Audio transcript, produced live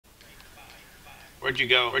Where'd you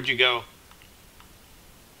go? Where'd you go?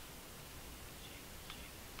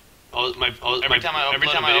 Oh, every time I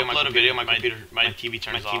upload a video, my TV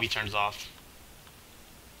turns off.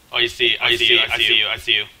 Oh, I see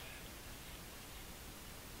you.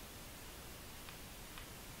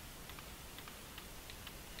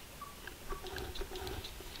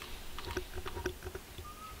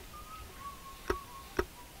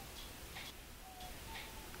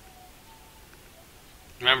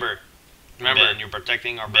 Remember, Ben, you're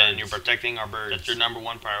protecting our birds. That's your number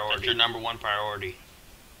one priority.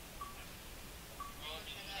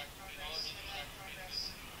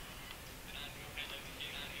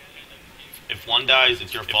 If one dies,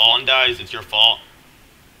 it's your fault.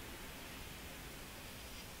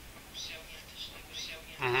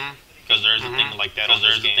 Because there's a thing like that.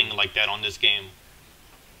 On this game.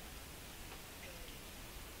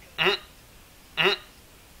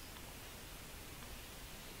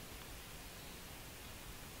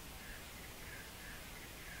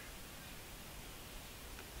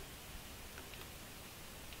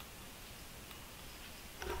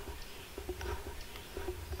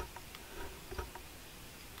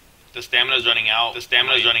 The stamina's running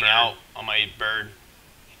out. On my bird.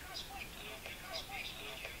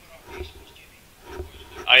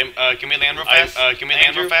 Can we land real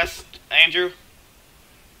fast? Andrew?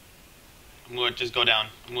 I'm gonna just go down.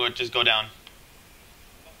 I'm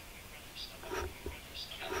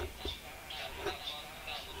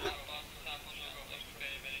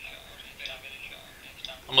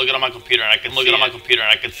looking on my computer and I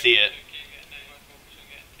can see it.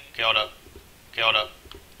 Okay, hold up.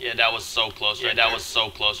 Yeah, that was so close right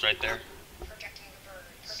there. Protecting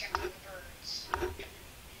the birds.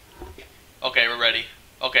 Okay, we're ready.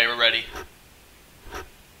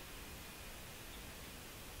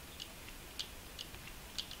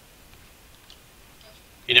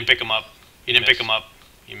 You didn't pick him up.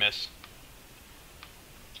 You missed.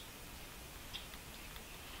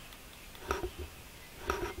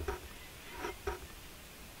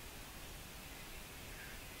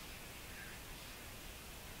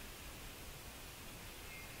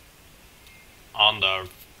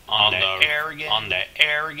 On the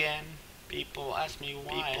air again. People ask me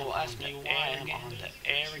why. On the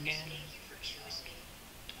air again.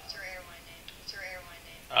 What's your airline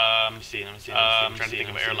name? Let me see. I'm trying to think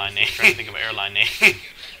of an airline name.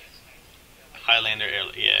 Highlander Air.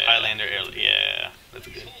 Yeah. That's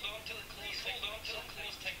good.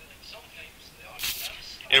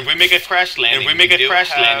 And if we make a crash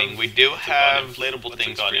landing, we do have inflatable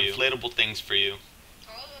things for you.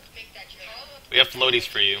 We have floaties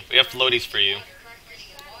for you.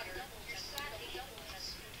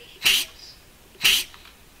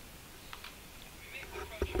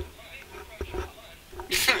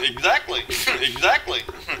 Exactly.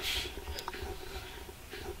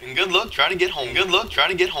 And good luck trying to get home.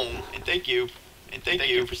 And thank you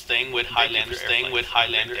for staying with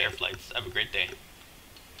Highlander Air Flights. Have a great day.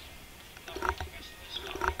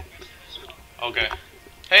 Okay.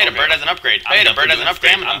 Hey, the bird has an upgrade. I'm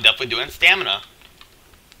definitely doing stamina.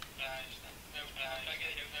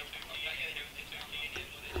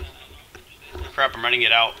 Crap, I'm running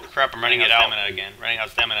it out. Running out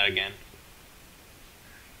stamina again.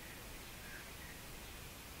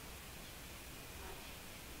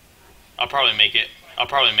 I'll probably make it.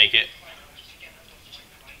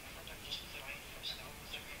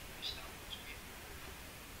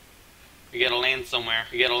 We gotta land somewhere.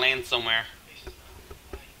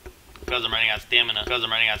 Because I'm running out of stamina.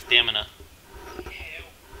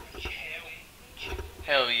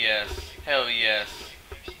 Hell yes.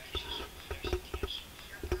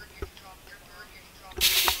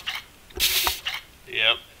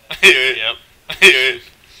 Yep.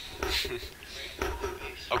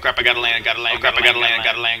 Oh crap, I gotta land.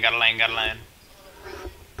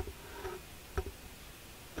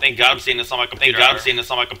 Thank God I'm seeing this on my computer.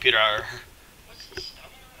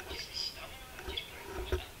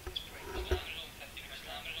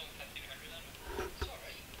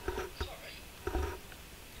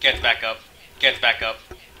 Gets back up.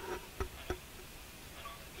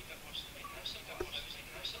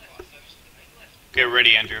 Get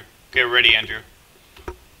ready, Andrew.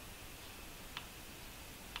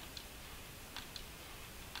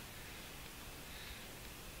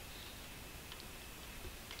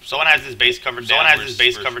 Someone has his base covered down.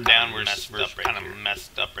 We're kind of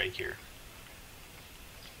messed up right here.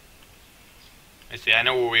 I see. I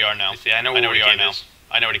know where we are now. I know where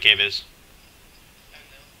the cave is.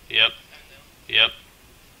 Yep.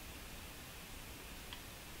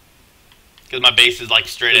 Because my base is like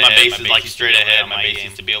straight ahead. My base is like straight ahead. My base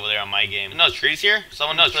used to be over there on my game. No trees here?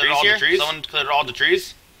 Someone knows trees here? Someone cleared all the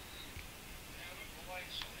trees?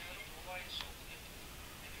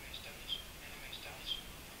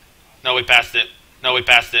 No, we passed it. No, we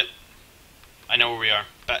passed it. I know where we are.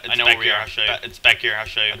 I know where we are. I'll show you. It's back here. I'll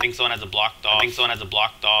show you. I think someone has it blocked off. I think someone has it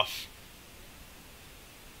blocked off.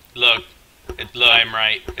 Look. Look. I'm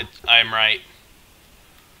right. I'm right.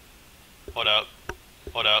 Hold up.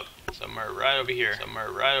 Hold up. Somewhere right over here. Somewhere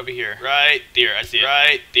right over here. Right there. I see it.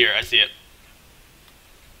 Right there. I see it.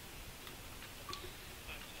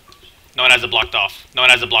 No one has it blocked off. No one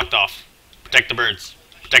has it blocked off. Protect the birds.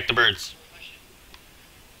 Protect the birds.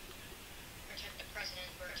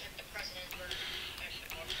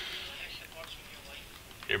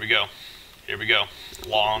 Here we go. Here we go.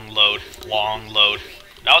 Long load. Long load.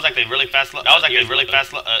 That was actually really fast. That was actually really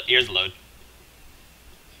fast. Here's the load.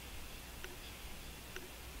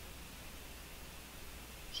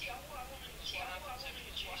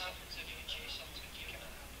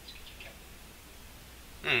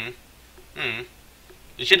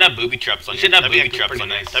 You should have booby traps on. You should have booby traps on.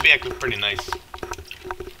 Nice. That'd be actually pretty nice.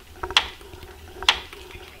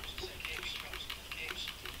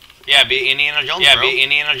 Yeah, be Indiana Jones. Yeah, bro. Be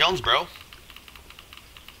Indiana Jones, bro.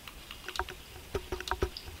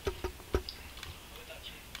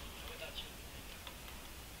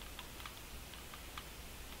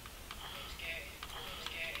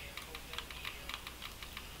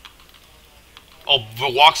 Oh,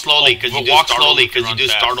 but walk slowly because you do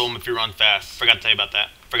startle them if you run fast. Forgot to tell you about that.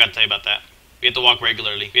 Forgot to tell you about that. We have to walk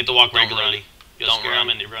regularly. We have to walk regularly. You'll scare them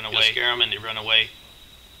and they run away. You'll scare them and they run away.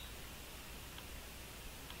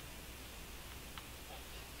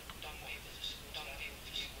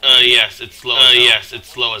 Yes, it's slow. Yes, it's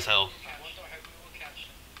slow as hell.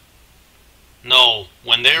 No,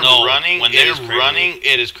 when they're running,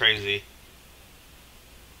 it is crazy.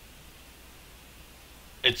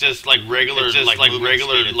 It's just like regular,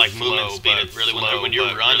 movement speed. It's really when you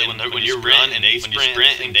run and they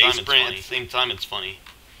sprint at the same time, it's funny.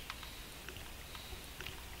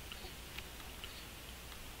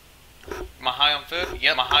 Am I high on food?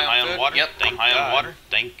 Yep. Am I high on water? Yep. Thank God.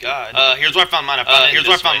 Thank God. Here's where I found mine.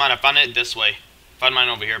 I found it this way. Found mine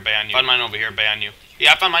over here behind you.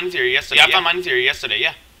 Yeah, I found mine here yesterday.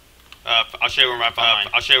 Yeah. I'll show you where I found mine.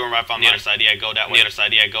 I'll show you where I found mine. The other side. Yeah, go that way. The other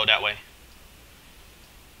side. Yeah, go that way.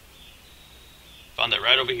 Found it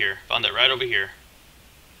right over here.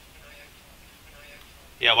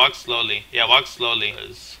 Yeah, walk slowly.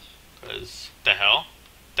 Cause the hell?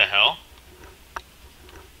 The hen.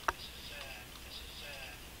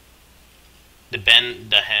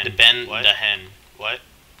 What?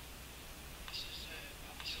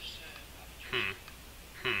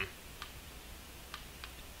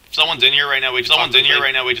 If someone's in here right now, we just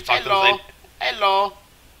talk to them. Hello.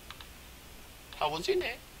 How was your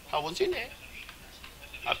name?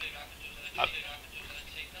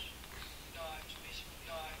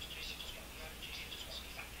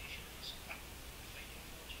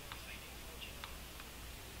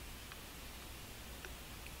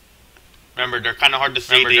 Remember, they're kind of hard to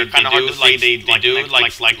see. They do like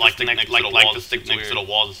to stick next to the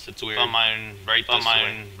walls. It's weird. Found mine right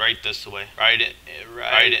this way. Right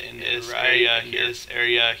in this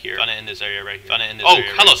area here. Found it in this area right here. Oh,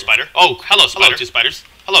 hello, spider.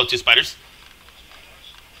 Hello, two spiders.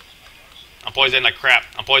 I'm poisoned like crap.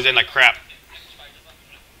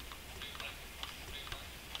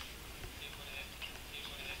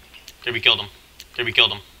 Okay, we killed him.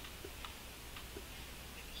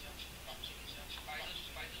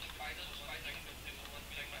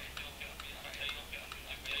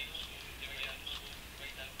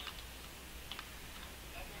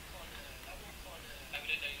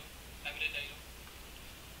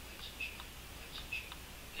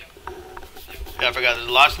 Yeah, I forgot. There's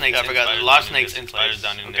a lot of snakes and spiders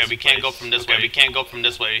down in this. Okay, we can't go from this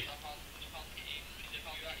way.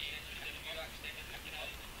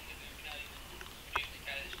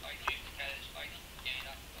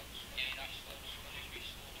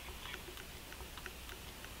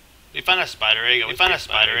 We found a spider egg.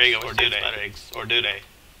 Or do they?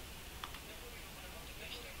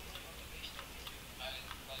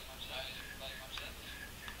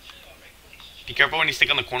 Be careful when you stick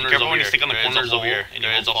on the corners over here. And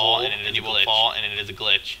there is a hole, and you will fall, and it is a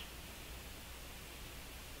glitch.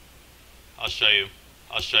 I'll show you.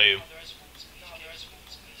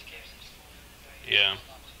 Yeah.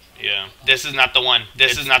 This is not the one.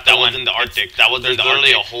 That was in the Arctic. There's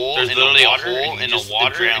literally a hole in the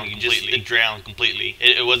water, and you drown completely.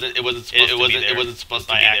 It wasn't supposed to be there. It was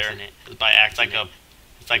by accident.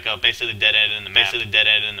 It's like a basically dead end in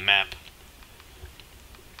the map.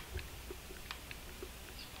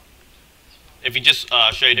 If you just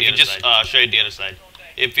show you the other side.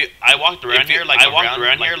 If you, I walked around here like around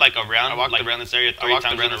I walked around this area three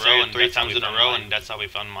times in a row, and that's how we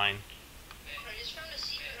found mine. I just found a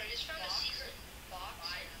secret. Box.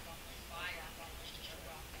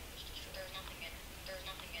 There's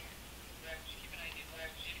nothing in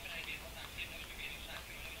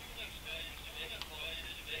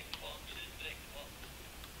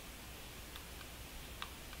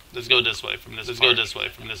it. Let's go this way from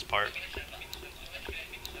this part.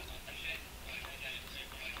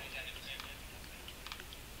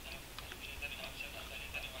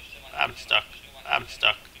 I'm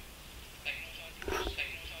stuck.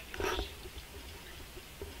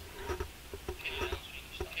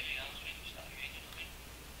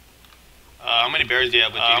 How many berries do you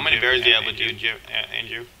have with you?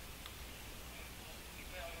 Andrew?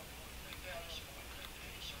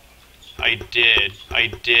 I did.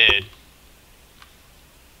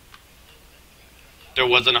 There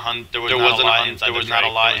was not a lot inside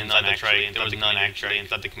the trike. There was none actually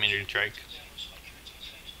inside the community trike.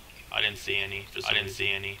 I didn't see any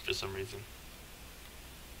for some reason.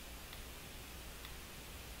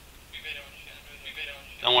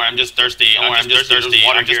 Don't worry, I'm just thirsty.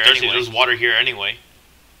 There's water here anyway.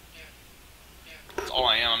 That's all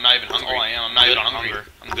I am. I'm not even hungry.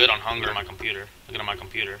 I'm good on hunger. Look at my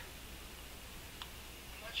computer.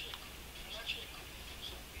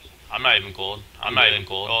 I'm not even cold.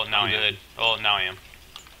 Oh, now I am. Oh, now I am.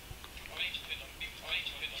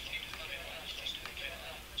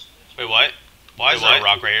 Wait, what? Why is there a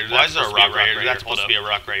rock right here? That's supposed to be a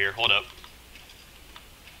rock right here. Hold up.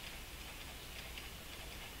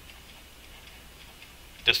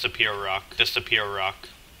 Disappear rock.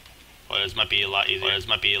 Well, this might be a lot easier.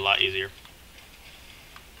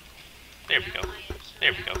 There we go. I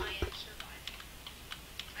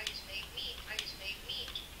just made meat.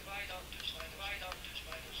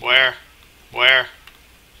 Where?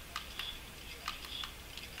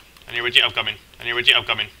 I need Richie upcoming.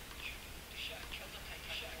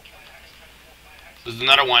 This is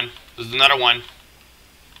another one.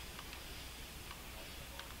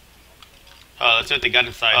 Let's see what they got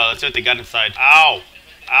inside. Ow!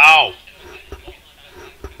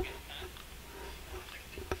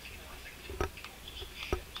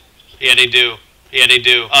 Yeah, they do.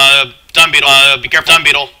 Dung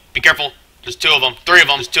beetle. Be careful. There's two of them. Three of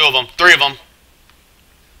them.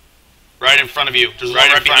 Right in front of you. There's one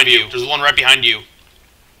right behind you.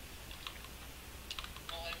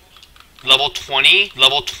 Level 20.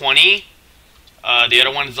 The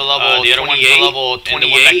other one's a level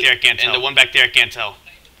 28. And the one back there I can't tell.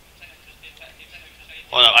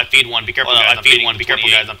 Hold up, I feed one. Be careful, guys. I'm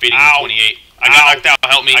feeding 28. I got knocked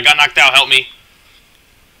out. Help me.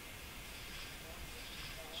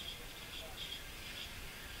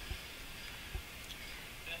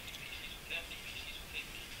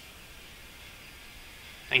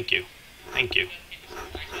 Thank you.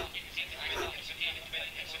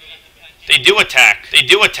 They do attack.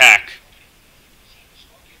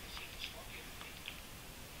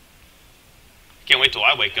 Can't wait till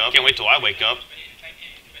I wake up.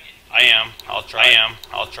 I am. I'll try.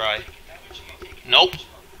 Nope.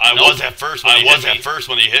 I was at first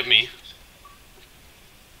when he hit me.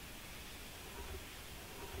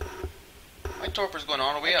 My torpor's going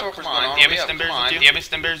all the way up. Come on. Do you have any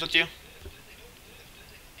stim with you?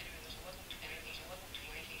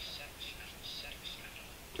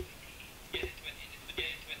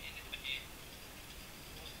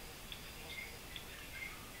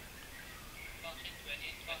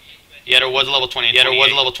 Yeah, there was a level 20 and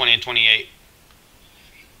 28.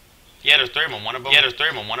 Yeah, there's three of them. One of them.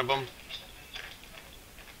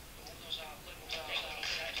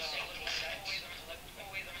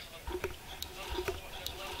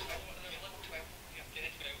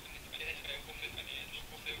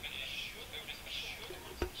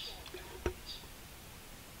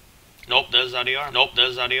 Nope, that's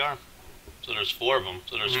ADR. So there's four of them.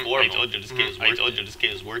 I told you this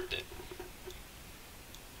kid is worth it.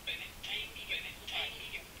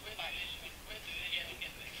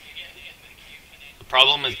 The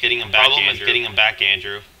problem is getting him back,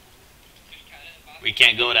 Andrew. We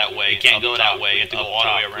can't go that way. We have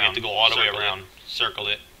to go all the way around. Circle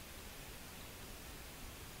it.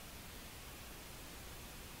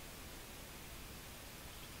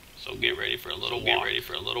 So get ready for a little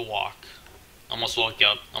walk. Almost woke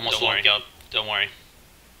up. Don't worry.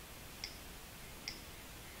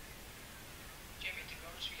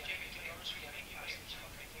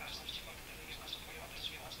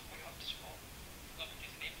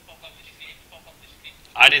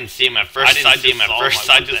 I didn't see him at first. I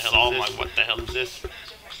just saw him like, what the hell is this?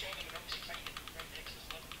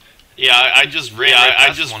 Yeah, I just ran.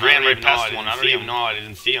 I just ran right past one. I don't even know I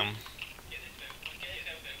didn't see him.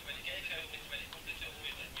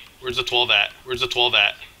 Where's the 12 at? Where's the 12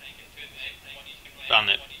 at? Found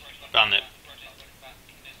it. Found it.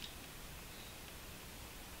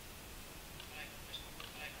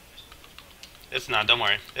 It's not. Don't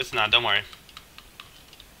worry. It's not. Don't worry.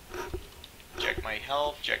 Check my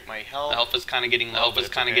health. Check my health. The health is kind of getting low. But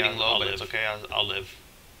it's okay. I'll live.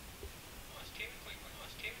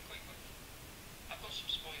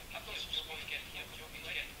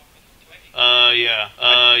 Yeah.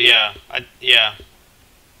 Yeah.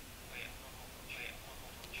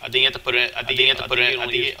 I think you have to put it. I think you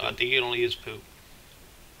can only use poop.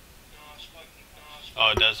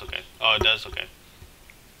 Oh, it does. Okay. Oh, it does. Okay.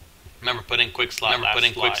 Remember, put in quick slot.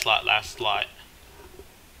 Last slot.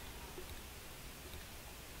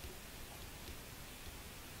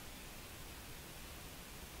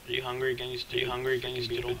 Are you hungry again? You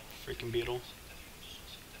beetle? Freaking beetle.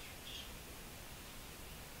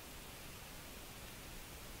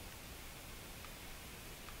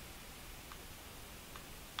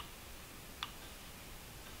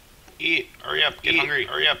 Eat. Hurry up. Get hungry.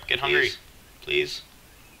 Hurry up. Get hungry. Please.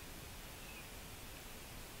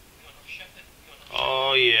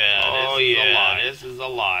 Oh yeah. Oh yeah. This is a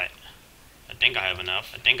lot. I think I have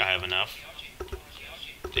enough.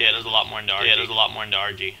 Yeah, there's a lot more in the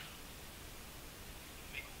RG.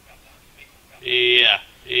 Yeah.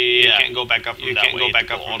 You can't go back up from that way. You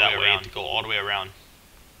have to go all the way around.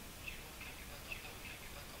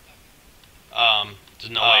 There's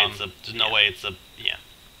no way it's a yeah.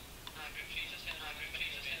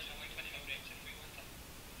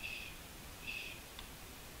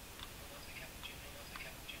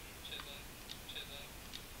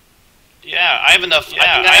 Yeah, I have enough.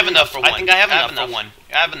 Yeah, I have enough for one. I think I have enough for one.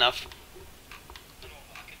 I have enough.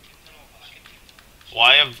 Well,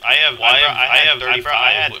 I had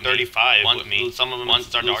 35 with me. Some of them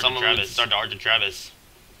started to Argent Travis.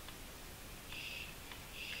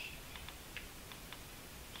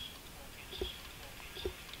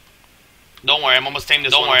 Don't worry, I'm almost tamed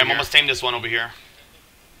this one over here.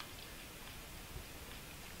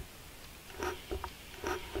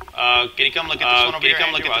 Can you come look at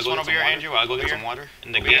this one over here, Andrew? I'll go get some water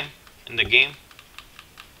in the game.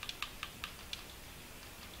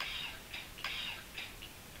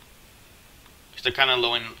 They're kind of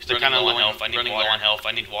low in health.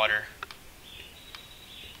 I need water.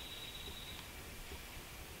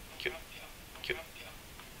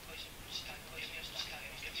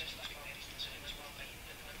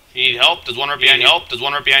 You need help? There's one right behind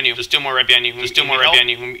you. There's two more right behind you.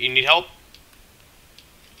 You need help?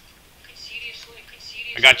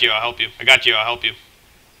 I got you. I'll help you.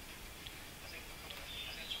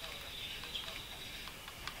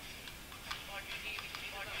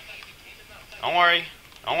 Don't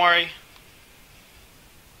worry.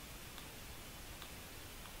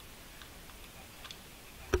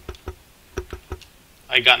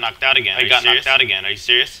 I got knocked out again. Are you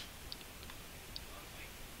serious?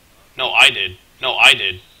 No, I did.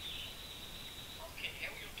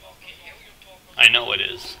 I know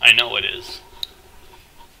it is.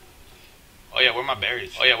 Oh yeah, where are my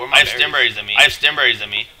berries? I have stem berries in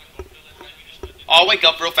me. I'll wake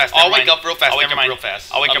up real fast. I'll wake up real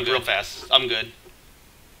fast. I'm good.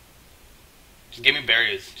 Just give me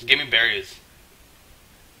berries.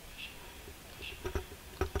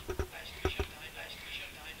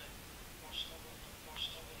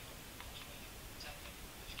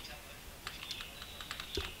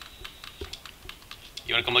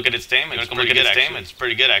 You wanna come look at its tame? It's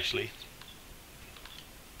pretty good actually.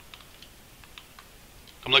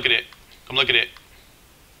 Come look at it.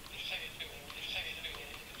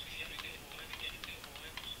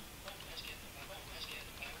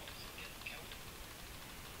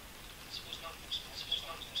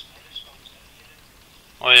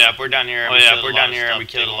 Oh yeah, if we're down here and we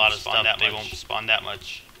killed a lot of stuff, they won't spawn that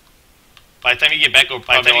much. By the time you get back, it'll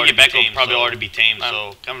probably already be tamed.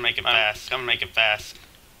 So come and make it fast.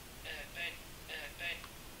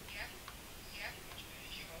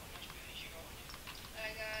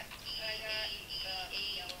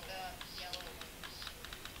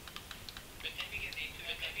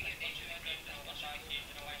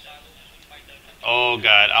 Oh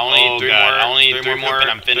god, I only need three more and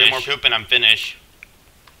I'm finished.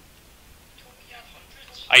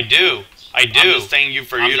 I do. I'm just saying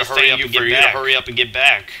for you to hurry up and get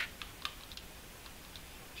back.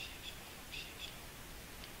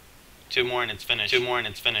 Two more and it's finished.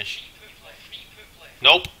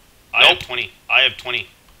 Nope. I have 20.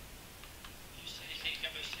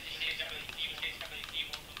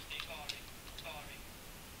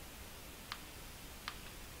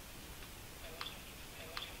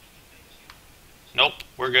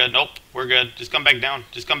 We're good. Nope. We're good. Just come back down.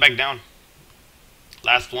 Just come back down.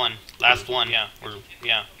 Last one. Last one. Yeah.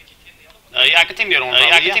 Yeah. Yeah, I can tame the other one.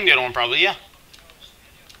 Yeah, I can tame the other one probably. Yeah.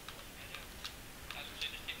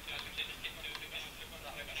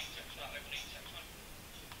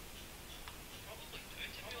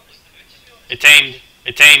 It tamed.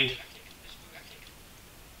 It tamed.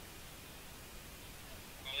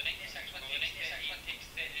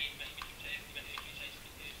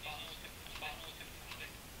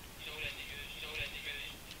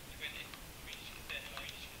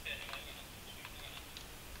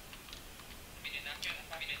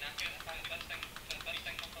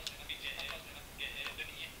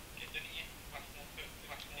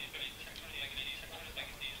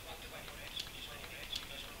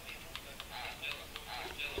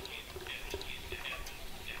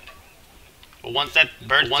 But once that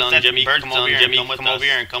bird's done, Jimmy, come over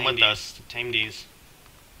here and come with us to tame these.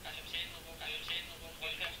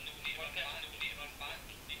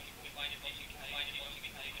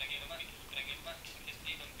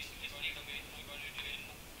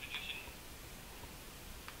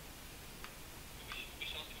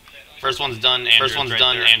 First one's done, Andrew. First one's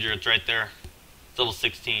done, Andrew. It's right there. It's level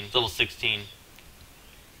 16. It's level 16.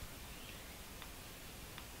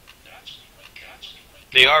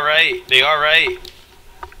 They are right. They are right.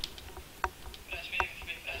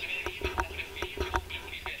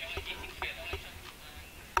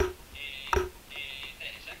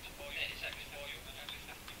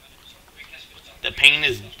 The pain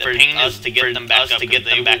is us to get them back up. To get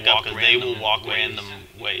them back up, because they will walk random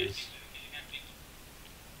ways.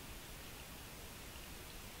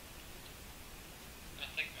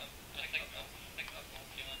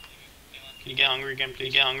 Can you get hungry again,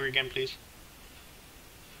 please? Get hungry again, please.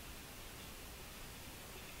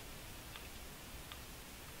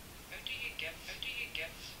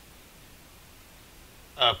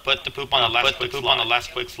 Put the poop on the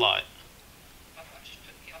last quick slot.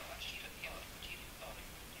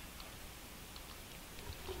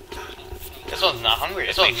 This one's not hungry.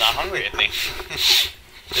 This one's not hungry, I think.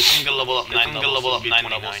 This one's gonna level up 9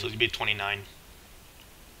 levels, so it'll be 29.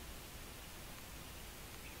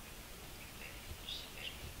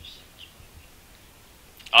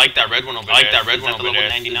 I like that red one over there. I like that red one over there.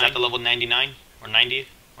 Is that the level 99 or 90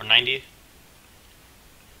 or 90?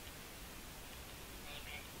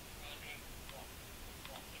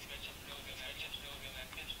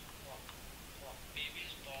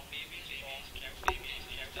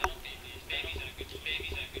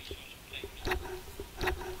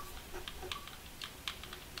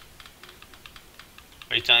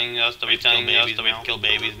 Are you telling us that we kill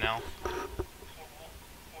babies now?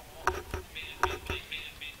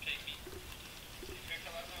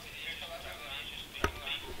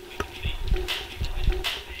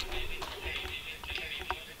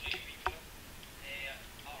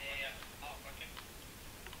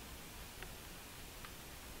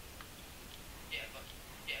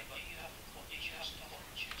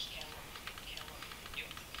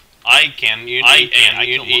 I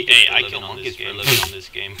kill monkeys for a living on this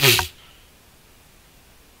game.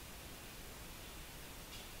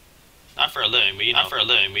 Not for a living, but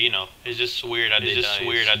you know, it's just weird how they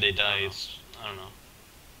die. It's, I don't know.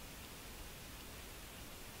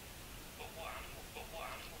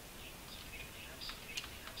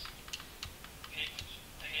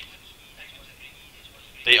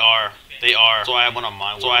 They are. So I have one on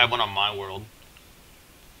my world.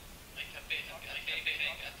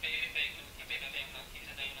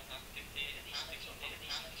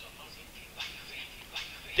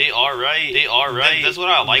 They are right. That's what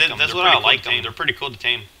I like them. That's what I like them. They're pretty cool to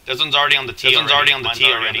tame. This one's already on the T. Mine's already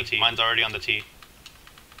on the T.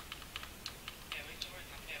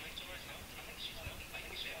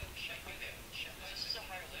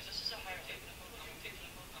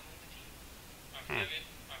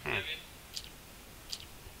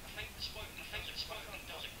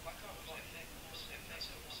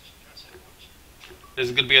 This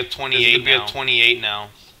is gonna be a 28 now.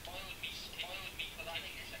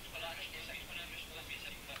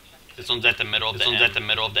 This one's at the middle of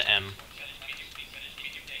the M.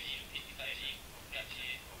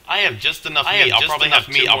 I have just enough meat. I'll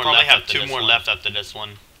probably have two more left after this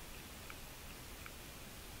one.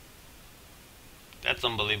 That's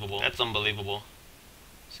unbelievable. I'm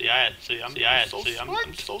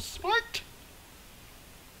so smart.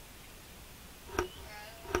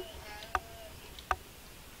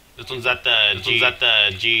 This one's at the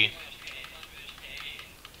G.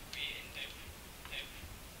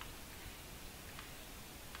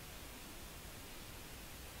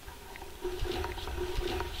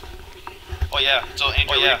 Oh yeah. So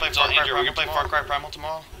Andrew, we're gonna play Far Cry Primal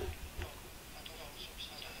tomorrow.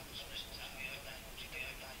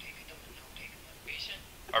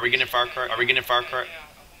 Are we getting Far Cry?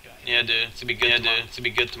 Yeah, dude. It's gonna be good. Yeah, dude. It's gonna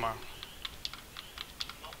be good tomorrow.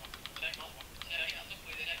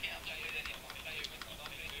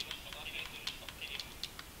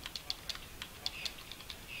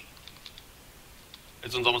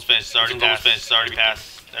 This one's almost finished. It's already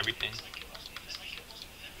passed everything.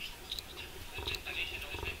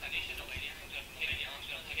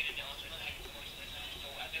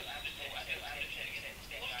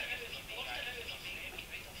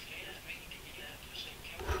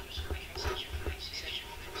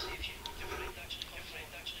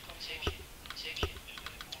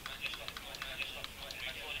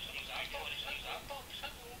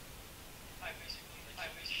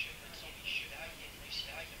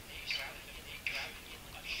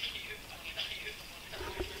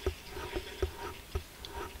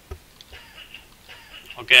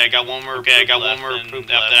 Okay, I got one more. Okay, I got one more. After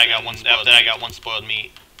that, I got one. After that, I got one spoiled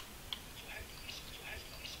meat.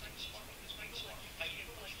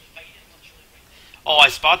 Oh, I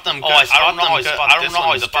spot them. I don't know how I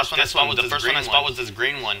spot this one. The first one I spot was this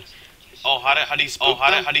green one. Oh, how do you spook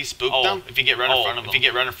them? How do you spook them? If you get right in front of them. If you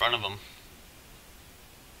get right in front of them.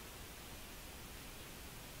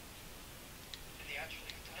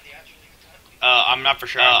 I'm not for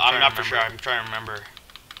sure. I'm trying to remember.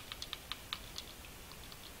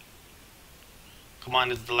 Come on,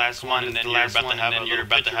 this is the last one, and then you're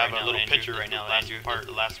about to have a little picture right now, Andrew.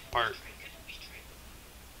 The last part.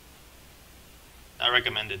 I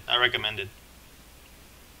recommend it.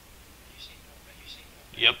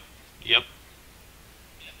 Yep.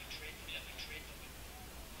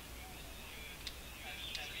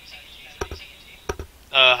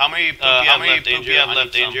 How many poop you have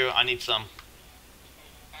left, Andrew? I need some.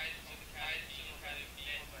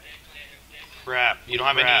 Crap. You don't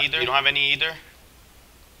have any either?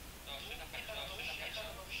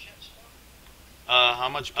 How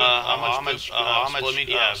much spoiled meat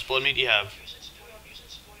do you have?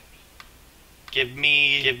 Give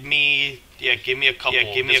me a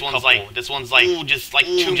couple. This one's like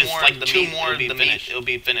two more of the meat. It'll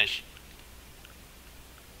be finished.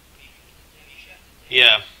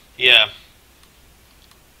 Yeah.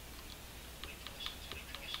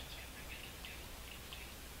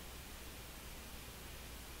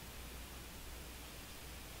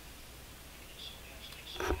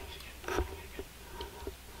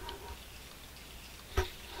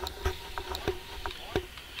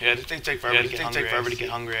 Yeah, this thing take forever to get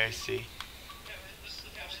hungry. I see.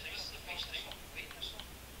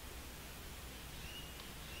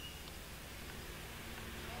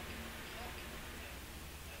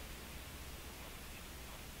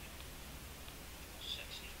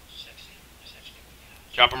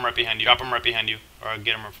 Drop him right behind you. Or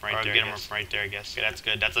get him from right there. I guess. Okay, that's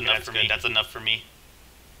good. That's enough for me.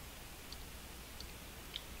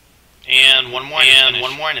 And one more. And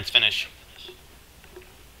it's finished.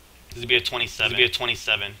 This would be a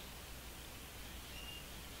 27.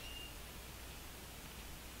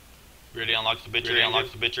 Ready to unlock the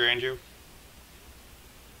bitcher, Andrew?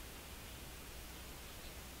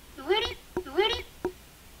 You ready?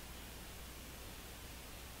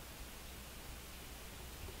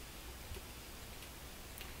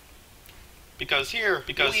 Because here,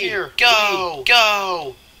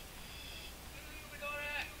 go!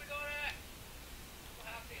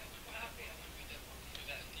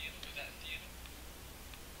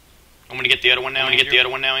 I'm gonna get the other one now,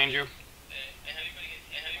 Andrew.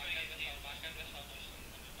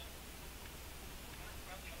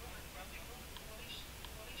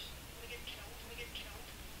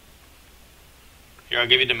 Here, I'll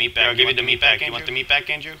give you the meat back. You want the meat back,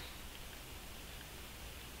 Andrew?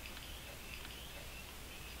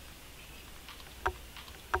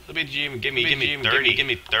 Give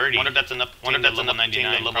me 30. Wonder if that's enough. Level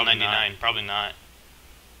 99. Probably not.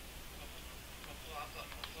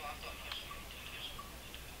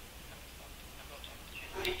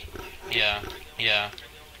 Yeah.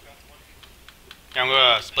 I'm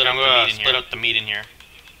gonna split up the meat in here.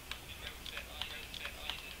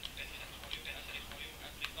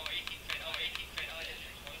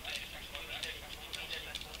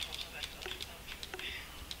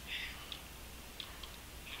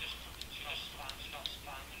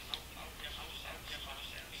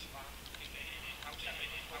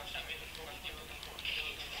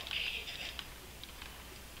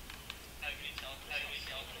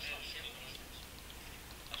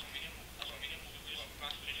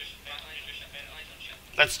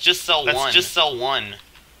 Let's just sell one.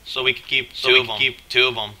 So we can keep two of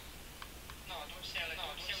them.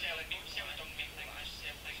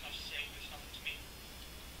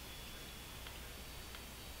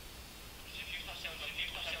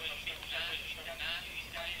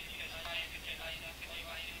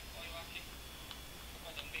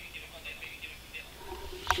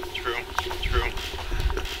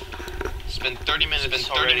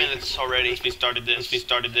 minutes already. Since we started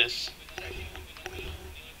this.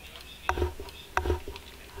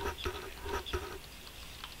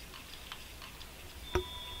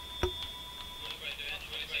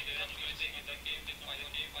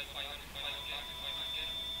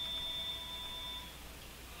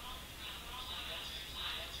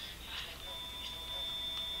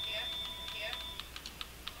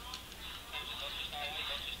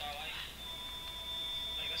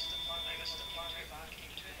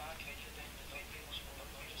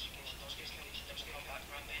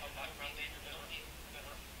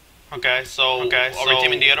 Okay, so are we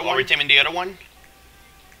taming the other one?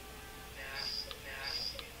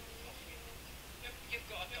 You've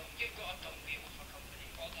got a dumb beetle for company.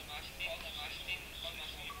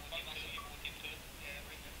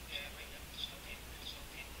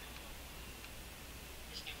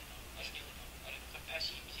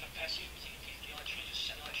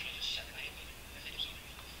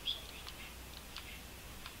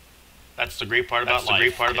 That's the great part about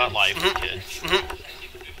life, kids.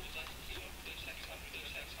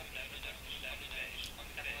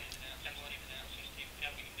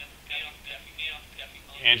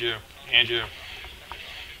 Andrew.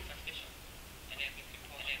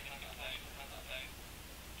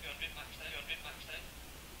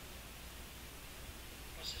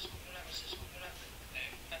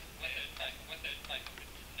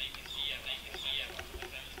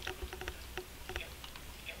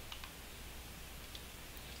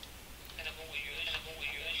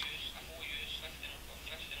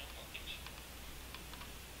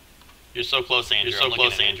 You're so close, Andrew.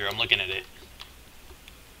 I'm looking at it.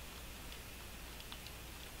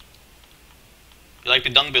 You like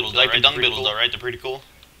the dung beetles, though, right? They're pretty cool.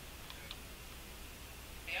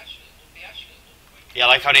 Yeah, I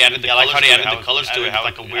like how they added the colors to it. How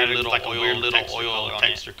like a weird little oil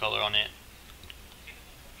texture color on it.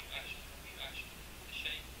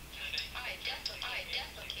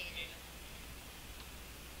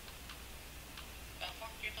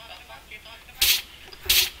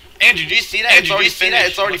 Andrew, do you see that? It's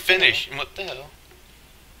already finished. What the hell?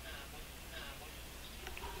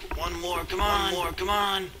 One more, come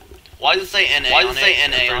on. Why does it say NA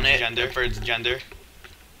on it? For its gender.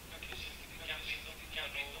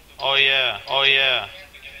 Oh yeah.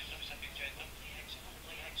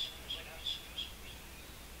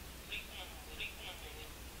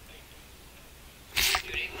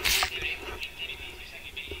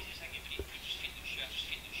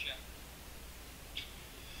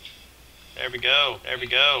 There we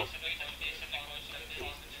go.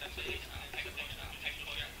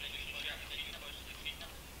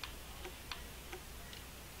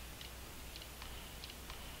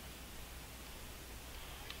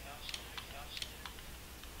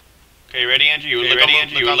 Okay, ready, Andrew? Look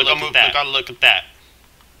at that.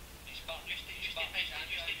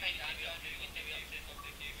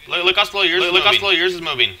 Look how slow yours is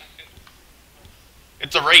moving.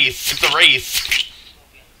 It's a race.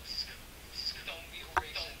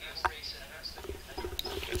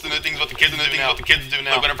 It's the new things what the kids do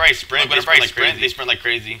now. Look, whenever I sprint, they sprint like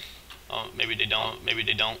crazy. Oh, maybe they don't.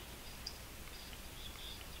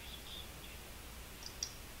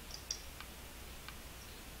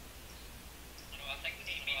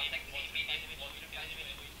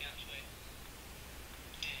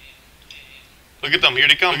 Look at them, here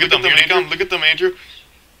they come. Look at them, Andrew.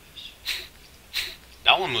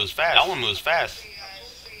 That one moves fast.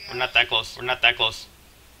 We're not that close.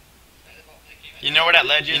 You know where that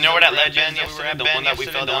ledge is? The one that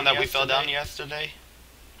we fell down yesterday?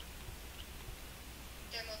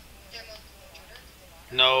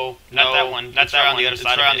 No, not that one. That's on the other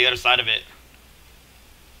side of it.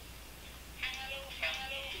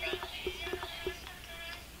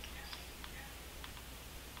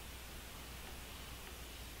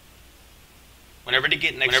 Whenever they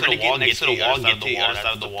get next to the wall, get to the other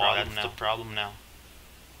side of the wall. That's the problem now.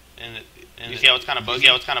 And you see how it's kind of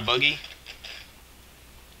buggy?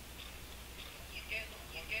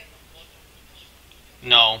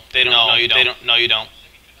 No, they don't. No, you don't.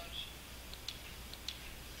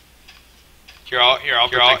 Here,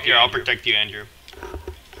 I'll protect you, Andrew.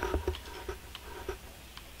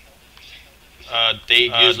 They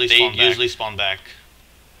usually spawn back.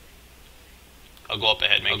 I'll go up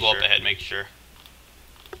ahead, make sure.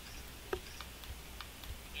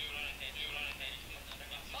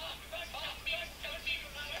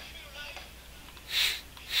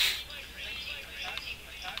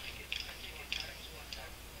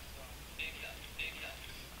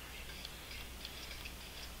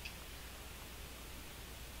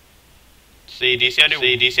 See, do you see how they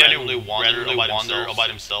wander all by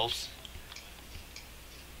themselves?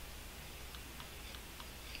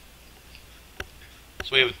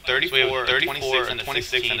 So we have 34,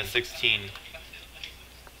 26, and a 16.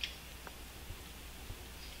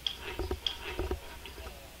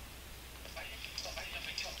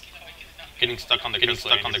 Getting stuck on the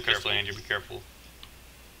crystal, Andrew. Be careful.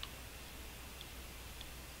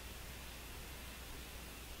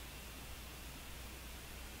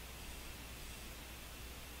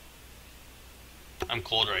 I'm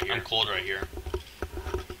cold right here.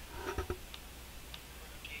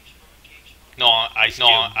 No, ice cube.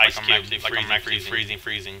 I'm actually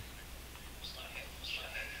freezing.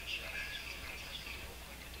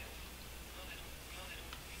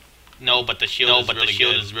 No, but the shield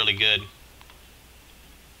is really good.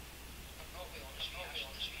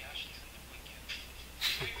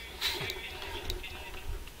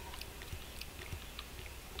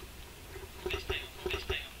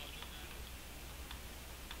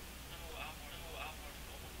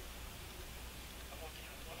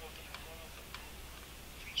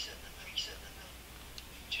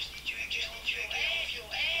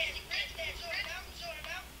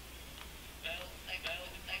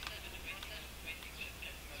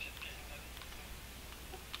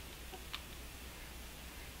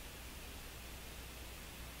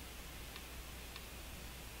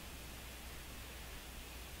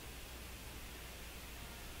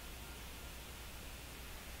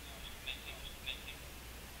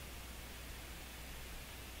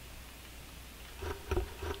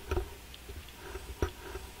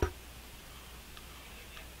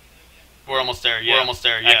 We're almost there. Yeah.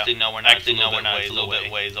 Actually, no, we're not. It's a little bit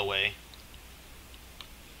ways away.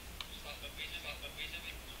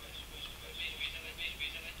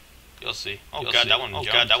 You'll see. Oh god,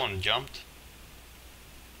 that one jumped.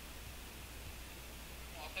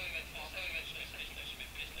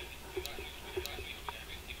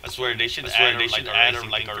 I swear they should add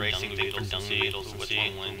a racing thing for dung beetles to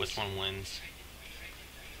see which one wins.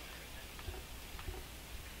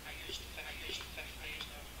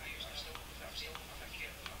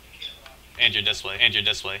 Andrew, this way.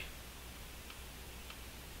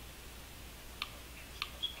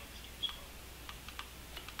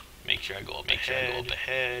 Make sure I go up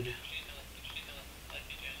ahead.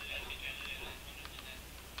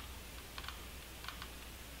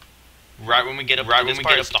 Right when we get up to this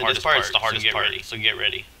part, it's the hardest part, so get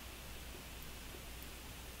ready.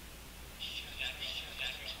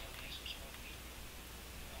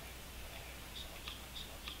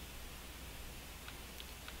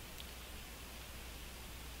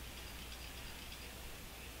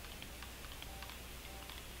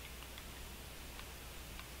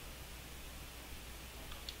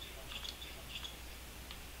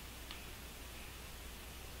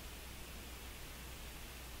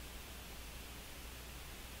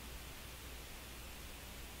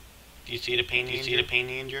 Do you see the pain,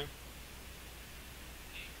 Andrew? You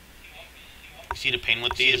see the pain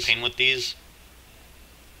with these?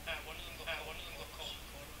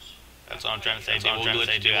 That's what I'm trying to say. They will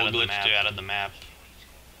glitch you out of the map.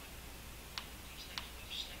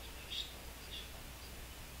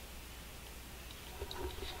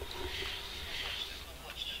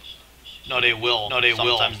 No, they will.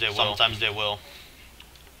 Sometimes they will.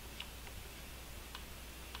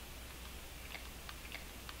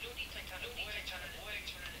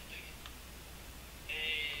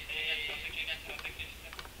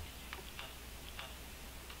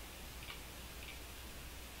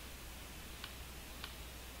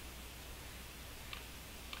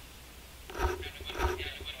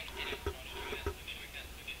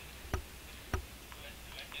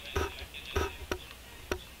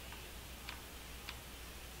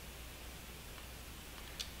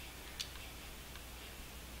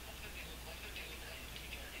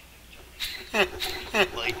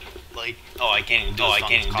 like, oh, I can't even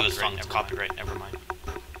do this song. It's copyright. Never mind.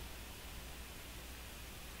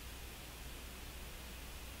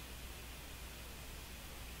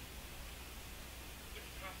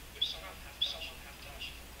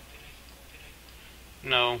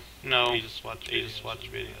 No. You just watch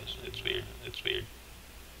videos. It's weird.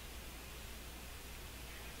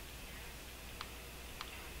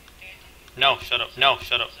 No, shut up.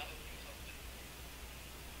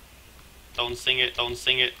 Don't sing it.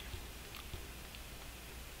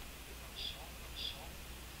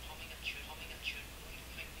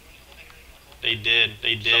 They did.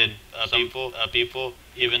 People,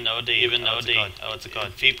 even though they, what's it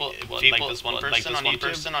called? People, like this one person on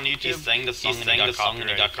YouTube, he sang the song and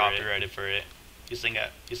he got copyrighted for it. You sing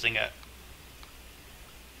it.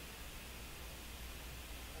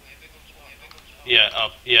 Yeah,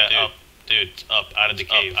 up, dude, up, out of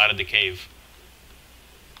the cave.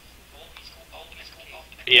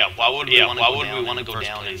 Yeah, why would we want to go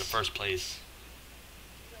down in the first place?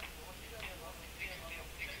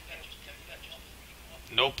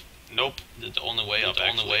 Nope, nope. It's the only way up. The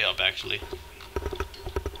only way up, actually.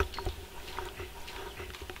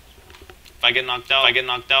 If I get knocked out,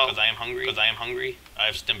 because I am hungry. I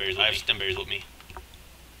have stimberries. With me.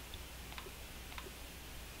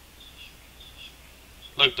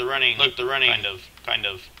 Look, they're running. Kind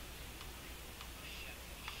of.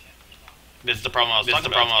 This is the problem I was talking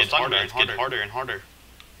about. It's getting harder and harder.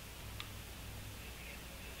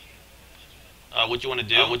 What you want to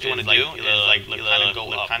do? Is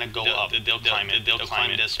kind of go up. They'll climb it. They'll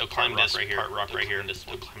climb this rock right here.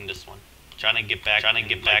 They'll climb this one. Trying to get back.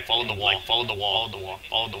 Follow the wall.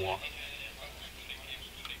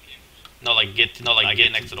 No, get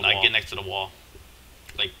next to the wall.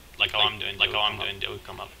 Like how I'm doing. They'll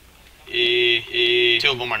come up. Two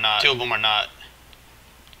of them are not.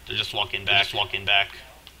 They're just walking back.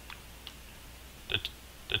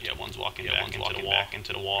 Yeah, one's walking back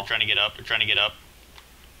into the wall. They're trying to get up.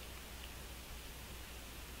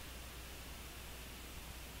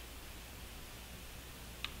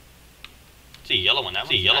 See yellow one. That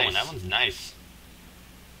one's nice.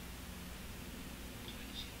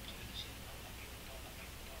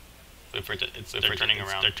 Wait for it.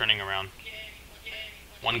 They're turning around.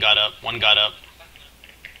 One got up.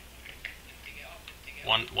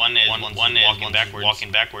 One is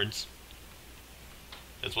walking backwards.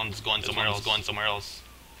 This one's going somewhere else.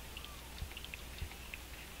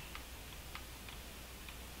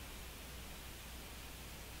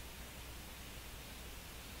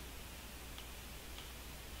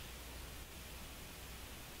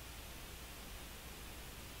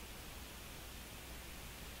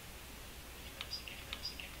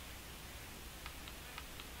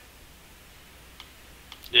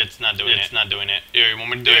 It's not doing it. Here, you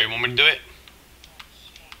want me to do it?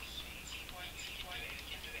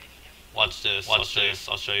 Watch this. I'll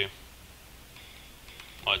show you.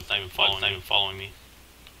 Oh, it's not even following me.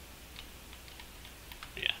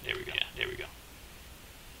 Yeah, there we go.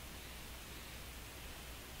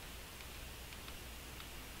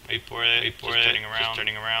 Wait for it. Just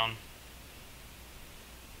turning around.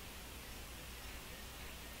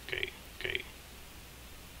 Okay.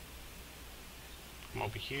 Come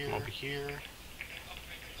over here.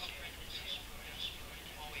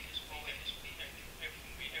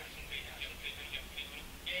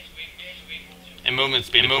 And movement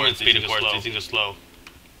speed, of course, these things are slow.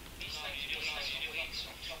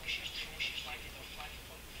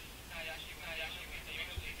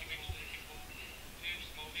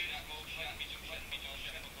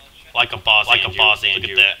 Like a boss,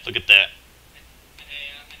 Andrew. Look at that.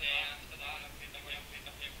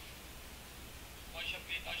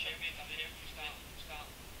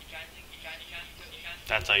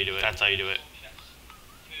 That's how you do it.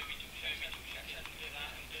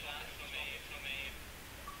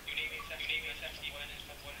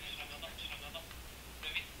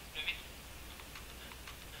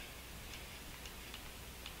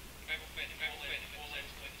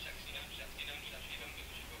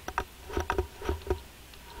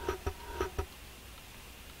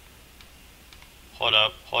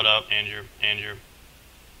 Hold up, Andrew.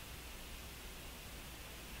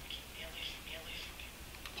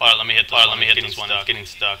 Hold on, let me hit this one. It's getting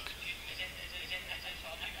stuck.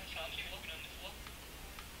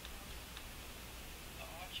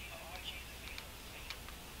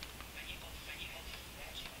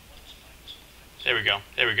 There we go.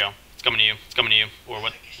 It's coming to you. Or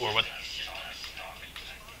what?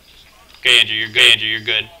 Okay, Andrew, you're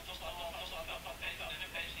good.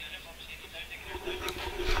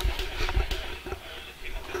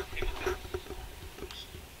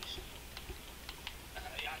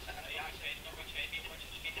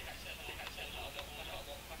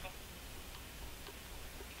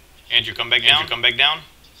 Andrew, come back down. Come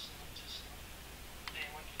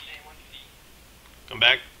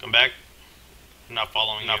back. I'm not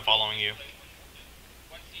following you.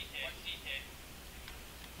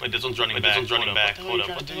 Wait, this one's running back. Hold up.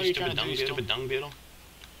 What the hell, you stupid dung beetle?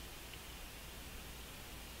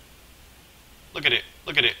 Look at it.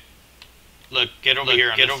 Look, get over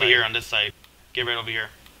here on this side. Get right over here.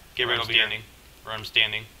 Where I'm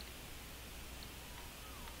standing.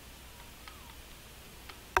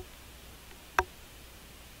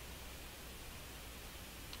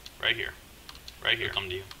 Right here. It'll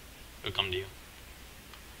come to you.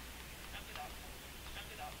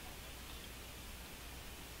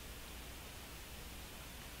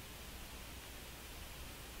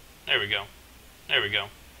 There we go.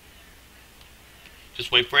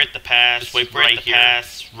 Just wait for it to pass. Just wait for it to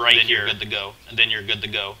pass right here. Then you're good to go. And then you're good to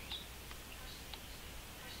go.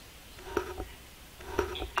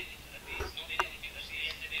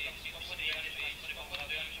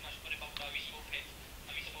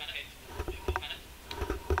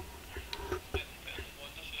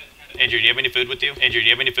 Andrew, do you have any food with you? Andrew, do you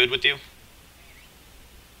have any food with you?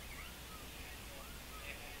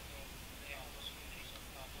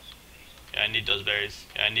 Yeah, I need those berries.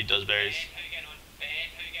 Yeah, I need those berries.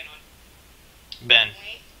 Ben.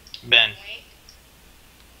 Ben.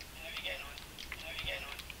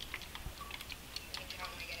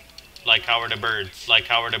 Like how are the birds? Like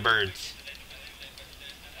how are the birds?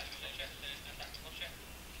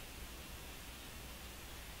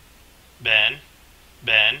 Ben.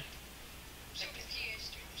 Ben.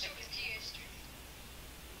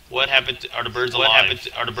 What happened to, are the birds alive? What happened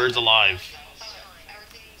to, are the birds alive?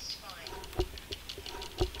 Everything's fine.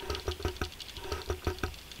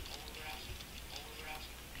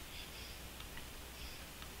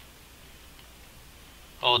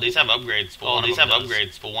 Oh, these have upgrades. But these have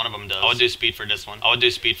upgrades, but one of them does. I would do speed for this one. I would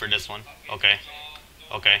do speed for this one. Okay.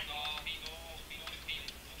 Okay.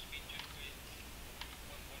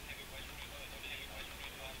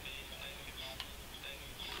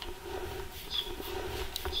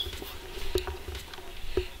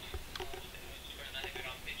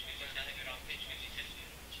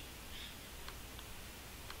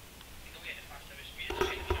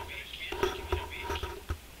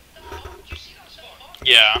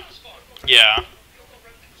 Yeah. Yeah.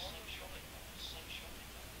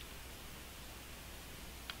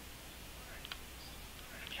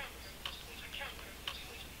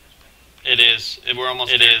 It is. We're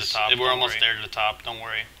almost. It is. We're almost there to the top. Don't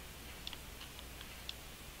worry.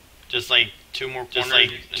 Just like two more corners. Just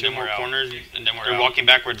like two more corners, and then we're. They're walking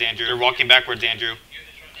backwards, Andrew. They're walking backwards, Andrew.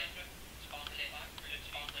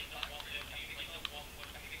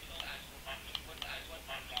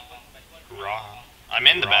 Raw. I'm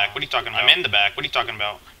in the back. What are you talking about? I'm in the back. What are you talking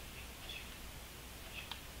about?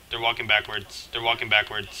 They're walking backwards. They're walking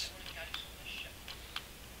backwards.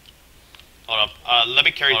 Hold up. Let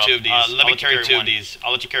me carry two of these. Let me carry two of these.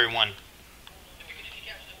 I'll let you carry one.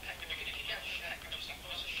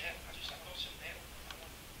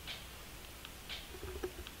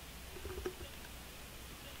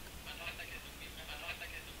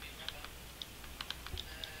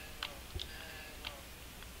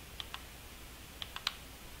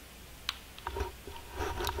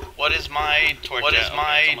 What is my torch? What is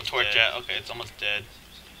my torch at? Okay, it's almost dead.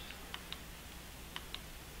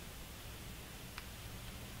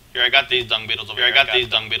 Here, I got these dung beetles over here. I got these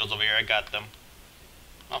dung beetles over here. I got them.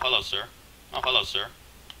 Oh, hello, sir. Oh, hello, sir.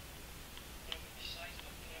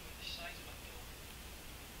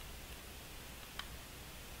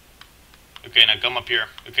 Okay, now come up here.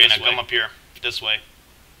 Okay, now come up here. This way.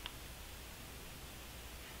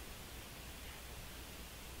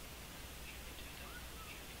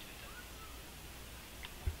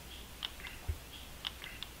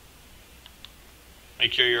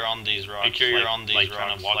 Make sure you're on these rocks. Make sure you're on these rocks.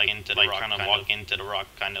 Trying to walk into the rock. Trying to walk into the rock,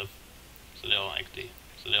 kind of. So they'll empty.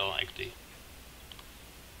 So they'll empty.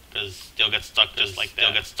 Because they'll get stuck just like that.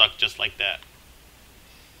 They'll get stuck just like that.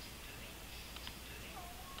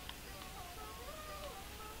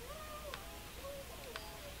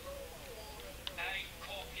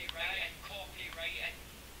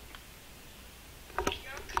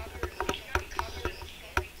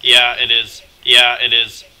 Yeah, it is. Yeah, it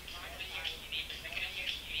is.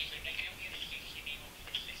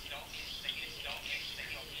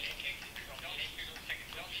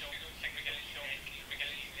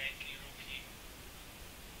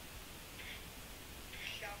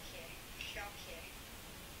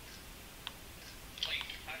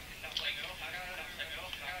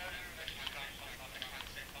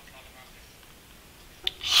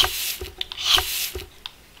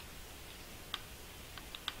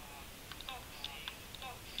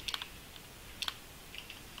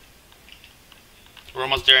 We're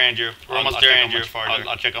almost there, Andrew. We're almost there, Andrew.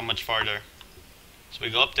 I'll check how much farther. So we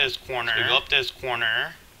go up this corner. We go up this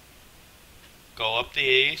corner. Go up the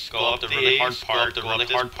east. Go up the really hard part. The really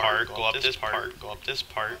hard part. Go up this part. Go up this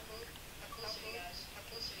part.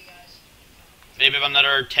 Maybe about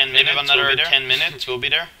another 10 minutes. Maybe about another 10 minutes. We'll be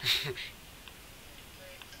there.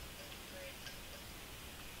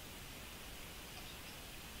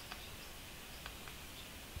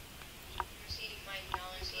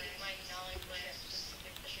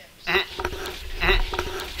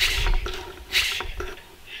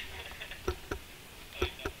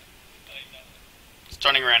 It's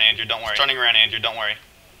turning around, Andrew. Don't worry. It's turning around, Andrew. Don't worry.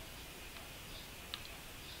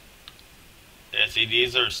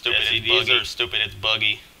 SCDs are stupid. SCDs are stupid. It's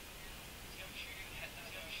buggy.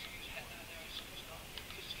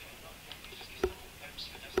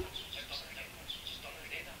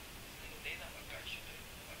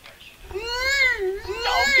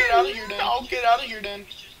 I'll get out of here then. I'll get out of here then.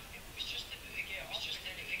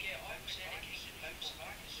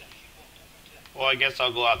 Well, I guess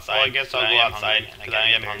I'll go outside. Because I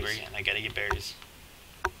am hungry and I gotta get berries.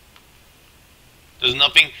 There's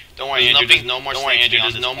nothing. Don't worry, Andrew. There's no more snakes.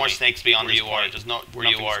 There's no more snakes beyond where you are. There's no where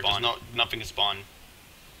you are. There's nothing to spawn.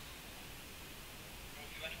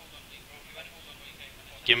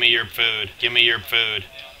 Give me your food. Give me your food.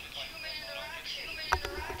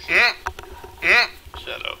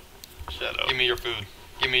 Shut up. Shut up. Give me your food.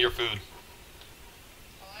 Give me your food.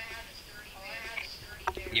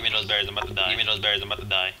 Give me those berries. I'm about to die. Give me those berries. I'm about to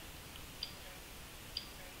die.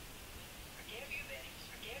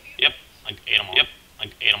 Yep. I ate them all. Yep. I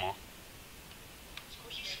ate them all.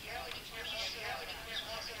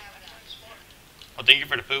 Oh, thank you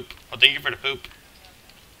for the poop. Oh, thank you for the poop.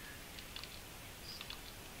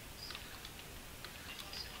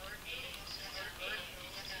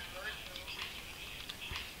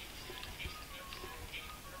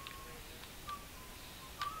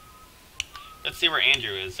 Let's see where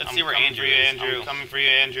Andrew is. Let's see where Andrew is. I'm coming for you,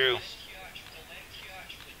 Andrew.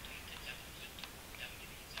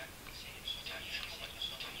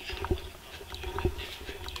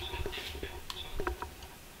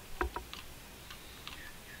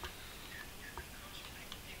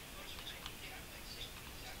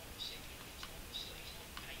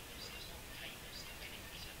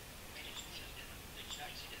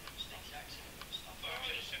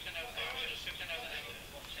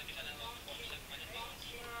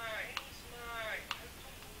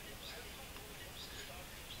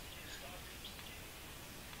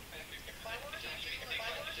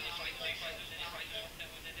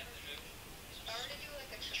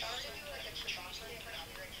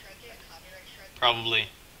 Probably.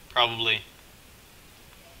 Probably.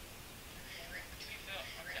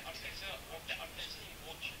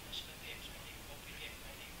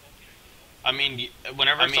 I mean,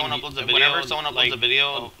 whenever someone uploads a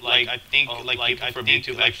video, like I think people from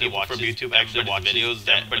YouTube actually watch videos.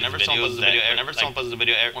 Whenever someone posts a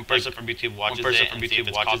video, one person from YouTube watches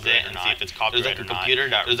it and see if it's copyright or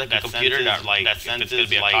not. There's like a computer that senses if it's gonna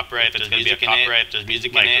be a copyright, if it's gonna be a copyright, if there's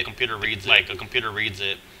music in it. A computer reads it. A computer reads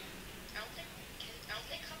it.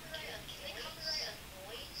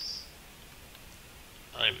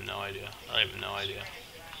 I have no idea. I have no idea.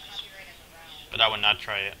 But I would not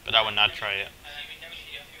try it. But I would not try it.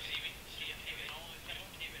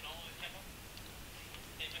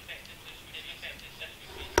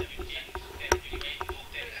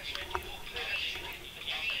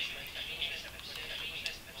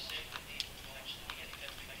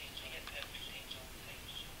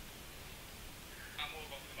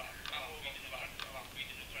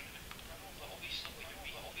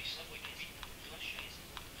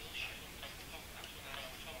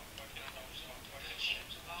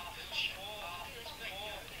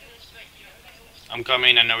 I'm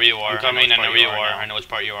coming, I know where you are. I'm coming, I know where you are. I know which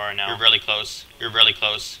part you are now. You're really close. You're really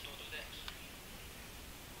close.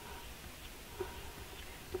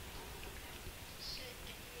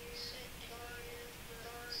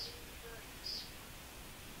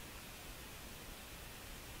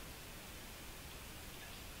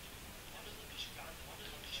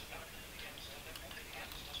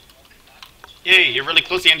 Yay, you're really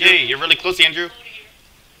close, Andrew. Yay, you're really close, Andrew.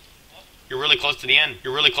 You're really close to the end.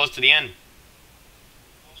 You're really close to the end.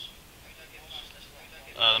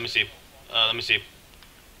 Let me see. Let me see.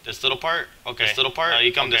 This little part? Okay. This little part?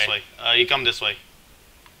 You come this way. You come this way.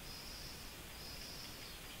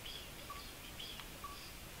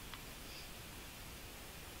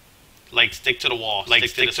 Like, stick to the wall. Like,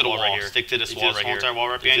 stick to the wall right here. Stick to this wall right here. Entire wall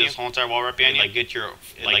right behind you. This whole entire wall right behind you. Like,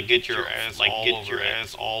 get your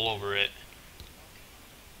ass all over it.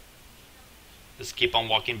 Just keep on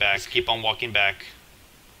walking back. Just keep on walking back.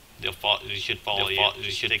 They'll fall. They should follow you. They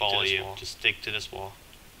should follow you. Just stick to this wall.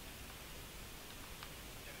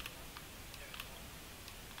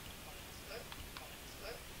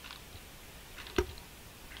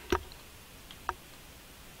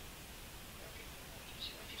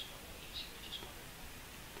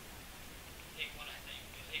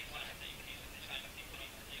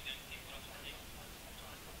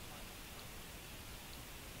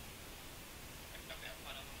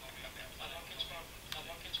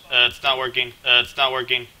 It's not working. It's not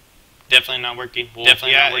working. Definitely not working. Well,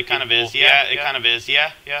 definitely not working. It kind of is. Yeah, it kind of is.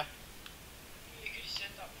 Yeah, yeah.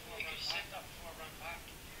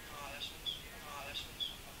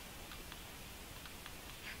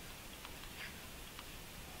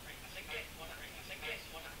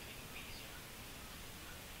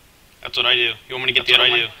 That's what I do. You want me to get the other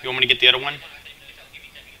one? You want me to get the other one?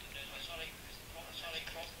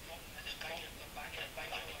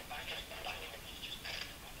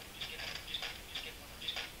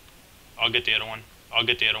 I'll get the other one. I'll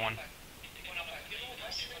get the other one.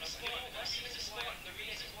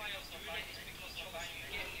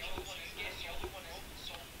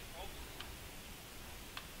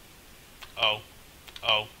 Oh.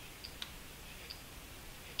 Oh.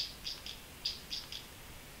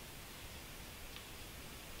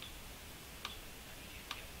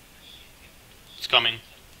 It's coming.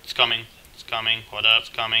 It's coming. It's coming. What up? It's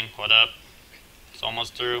coming. What up? It's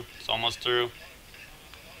almost through. It's almost through.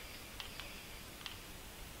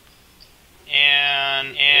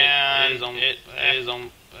 And it is on. Wait, how many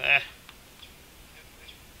dung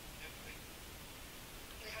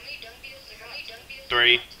beetles? Like, how many dung beetles?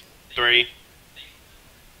 Three. Three.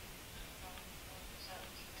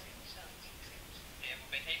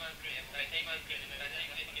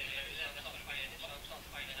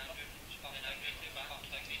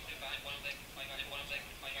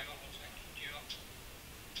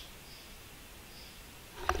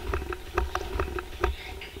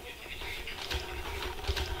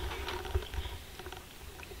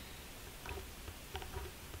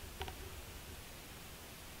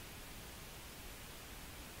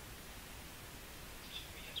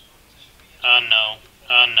 No.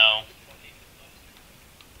 No.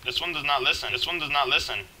 This one does not listen. This one does not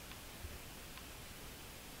listen.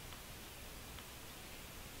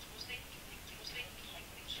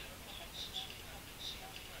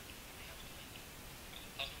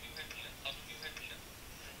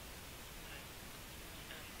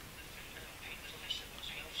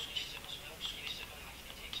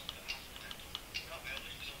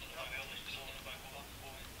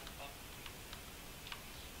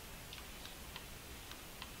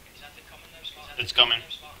 It's coming.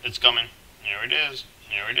 It's coming. There it is.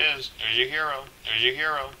 There it is. There's your hero. There's your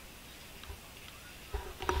hero.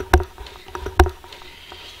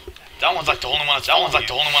 That one's like the only one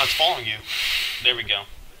that's following you. There we go.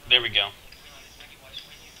 There we go.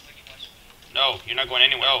 No, you're not going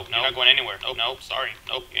anywhere. No, you're not going anywhere. Nope, nope, sorry.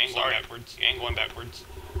 Nope, you ain't going backwards. You ain't going backwards.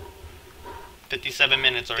 57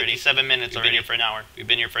 minutes already. 57 minutes already. We've been here for an hour. We've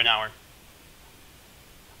been here for an hour.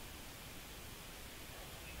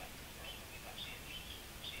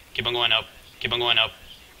 Keep on going up. Keep on going up.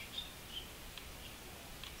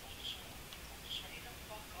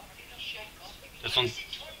 This one.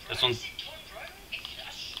 This one.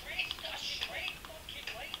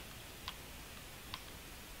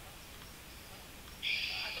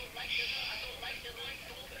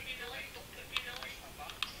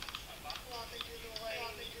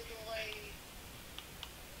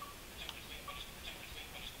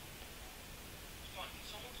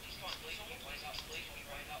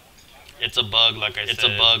 It's a bug, like I said. It's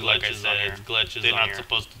a bug, like I said. It's glitches. They're not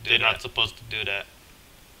supposed to do that. They're not supposed to do that.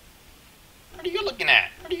 What are you looking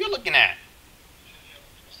at? What are you looking at?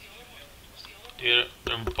 Dude,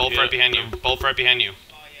 they're both right behind you. Both right behind you.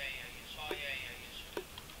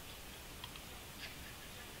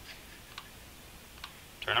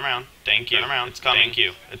 Turn around. Thank you. Turn around. It's coming. Thank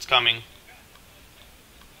you. It's coming.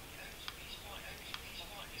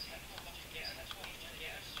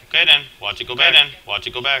 Okay then. Watch it go back. Okay then. Watch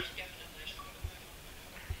it go back.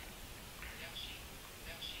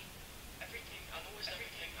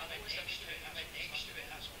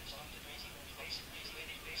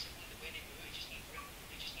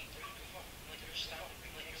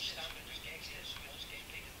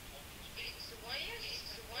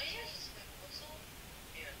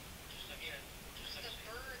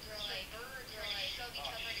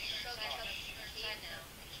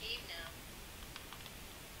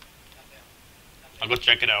 I'll go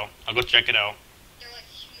check it out. I'll go check it out. They're like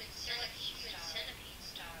human centipede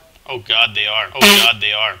style. Oh God, they are. Oh God,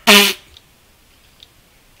 they are.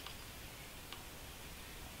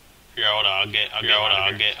 Here, hold on.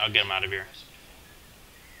 I'll get him out of here.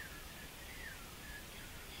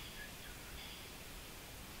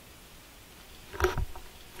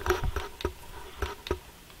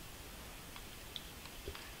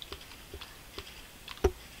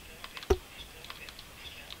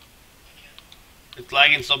 It's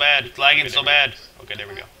lagging so bad. It's lagging so bad. Okay, there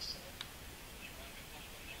we go.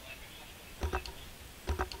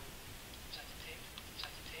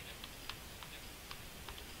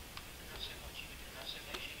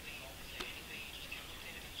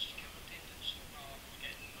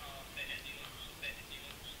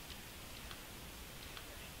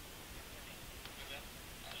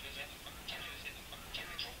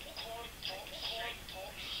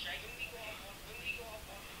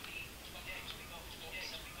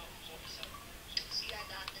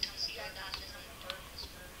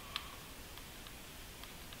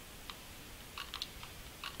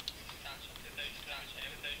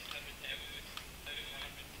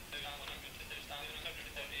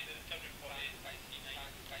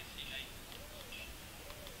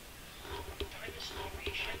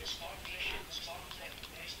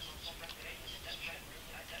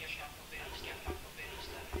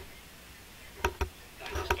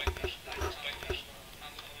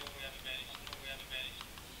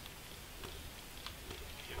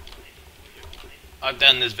 I've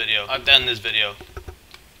done this video.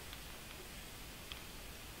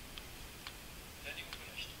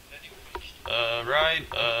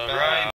 Right.